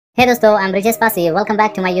Hey दोस्तों, I'm Brijesh Pasi. Welcome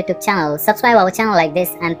back to my YouTube channel. Subscribe our channel like this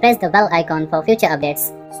and press the bell icon for future updates.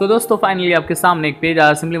 दोस्तों finally आपके सामने एक page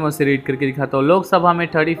आया, simply मैं उसे read करके दिखाता हूँ। लोकसभा में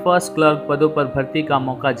 31 क्लर्क पदों पर भर्ती का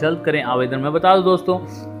मौका, जल्द करें आवेदन। मैं बता दूं दोस्तों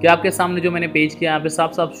कि आपके सामने जो मैंने पेज किया यहाँ पे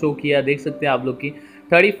साफ साफ शो किया, देख सकते हैं आप लोग की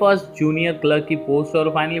 31 जूनियर क्लर्क की पोस्ट। और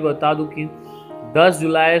फाइनली बता दूं कि 10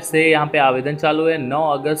 जुलाई से यहाँ पे आवेदन चालू है, 9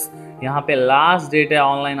 अगस्त यहाँ पे लास्ट डेट है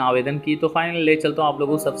ऑनलाइन आवेदन की। तो फाइनली ले चलता हूँ आप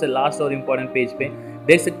लोगों को सबसे लास्ट और इम्पोर्टेंट पेज पे।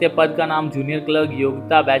 देख सकते हैं पद का नाम जूनियर क्लर्क,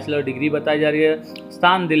 योग्यता बैचलर डिग्री बताई जा रही है,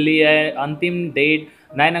 स्थान दिल्ली है, अंतिम डेट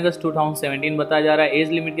 9 अगस्त 2017 बताया जा रहा है।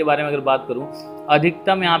 एज लिमिट के बारे में अगर बात करूं,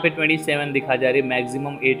 अधिकतम यहाँ पे 27 दिखा जा रही है,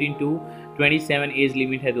 मैक्सिमम 18 टू 27 एज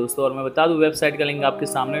लिमिट है दोस्तों। और मैं बता दूं वेबसाइट का लिंक आपके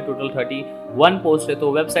सामने, टोटल 31 पोस्ट है,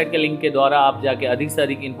 तो वेबसाइट के लिंक के द्वारा आप जाके अधिक से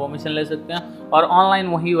अधिक इन्फॉर्मेशन ले सकते हैं और ऑनलाइन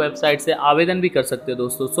वही वेबसाइट से आवेदन भी कर सकते हैं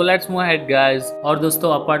दोस्तों। So let's move ahead guys. और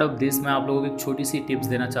दोस्तों अपार्ट ऑफ दिस मैं आप लोगों को एक छोटी सी टिप्स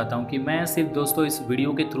देना चाहता हूँ कि मैं सिर्फ दोस्तों इस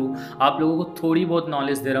वीडियो के थ्रू आप लोगों को थोड़ी बहुत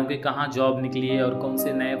नॉलेज दे रहा हूँ कि कहाँ जॉब निकली है और कौन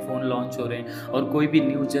से नए फ़ोन लॉन्च हो रहे हैं और कोई भी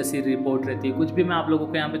न्यूज़ जैसी रिपोर्ट रहती है, कुछ भी मैं आप लोगों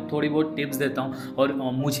को यहाँ पे थोड़ी बहुत टिप्स देता हूँ। और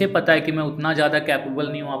मुझे पता है कि मैं उतना ज़्यादा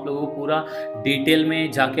कैपेबल नहीं हूँ आप लोगों को पूरा डिटेल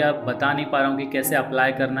में जाके आप बता नहीं पा रहा हूँ कि कैसे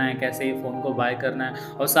अप्लाई करना है, कैसे ये फ़ोन को बाय करना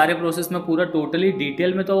है और सारे प्रोसेस में पूरा टोटली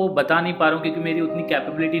डिटेल में तो बता नहीं पा रहा हूँ, क्योंकि मेरी उतनी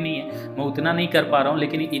कैपेबिलिटी नहीं है, मैं उतना नहीं कर पा रहा हूँ।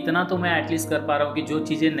 लेकिन इतना तो मैं एटलीस्ट कर पा रहा हूँ कि जो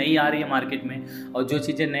चीज़ें नई आ रही है मार्केट में और जो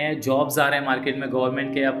चीज़ें नए जॉब्स आ रहे हैं मार्केट में,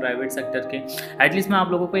 गवर्नमेंट के या प्राइवेट सेक्टर के, एटलीस्ट मैं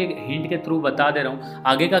आप लोगों को एक हिंट के थ्रू बता दे रहा हूँ।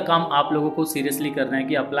 आगे का काम आप लोगों को सीरियसली करना है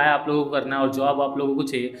कि अप्लाई आप लोगों को करना है और जॉब आप लोगों को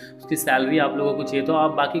चाहिए, उसकी सैलरी आप लोगों को चाहिए, तो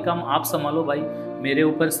आप बाकी काम आप संभालो भाई, मेरे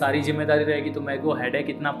ऊपर सारी जिम्मेदारी रहेगी, तो मेरे को हेडेक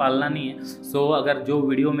इतना पालना नहीं है। सो अगर जो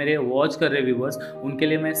वीडियो मेरे वॉच कर रहे व्यूवर्स, उनके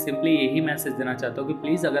लिए मैं सिंपली यही मैसेज देना चाहता हूँ कि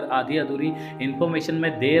प्लीज़ अगर आधी अधूरी इन्फॉर्मेशन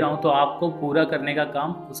मैं दे रहा हूँ तो आपको पूरा करने का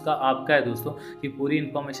काम उसका आपका है दोस्तों, कि पूरी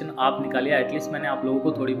इन्फॉर्मेशन आप निकालिए। एटलीस्ट मैंने आप लोगों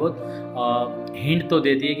को थोड़ी बहुत हिंट तो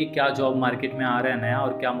दे दी है कि क्या जॉब मार्केट में आ रहा है नया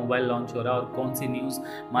और क्या मोबाइल लॉन्च हो रहा है और कौन सी न्यूज़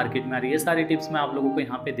मार्केट में आ रही है। ये सारी टिप्स मैं आप लोगों को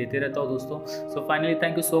यहाँ पे देते रहता हूँ दोस्तों। So finally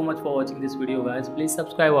thank you so much for watching this video guys, please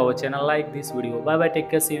subscribe our channel, like this video. Bye bye, take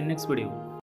care, see you in next video.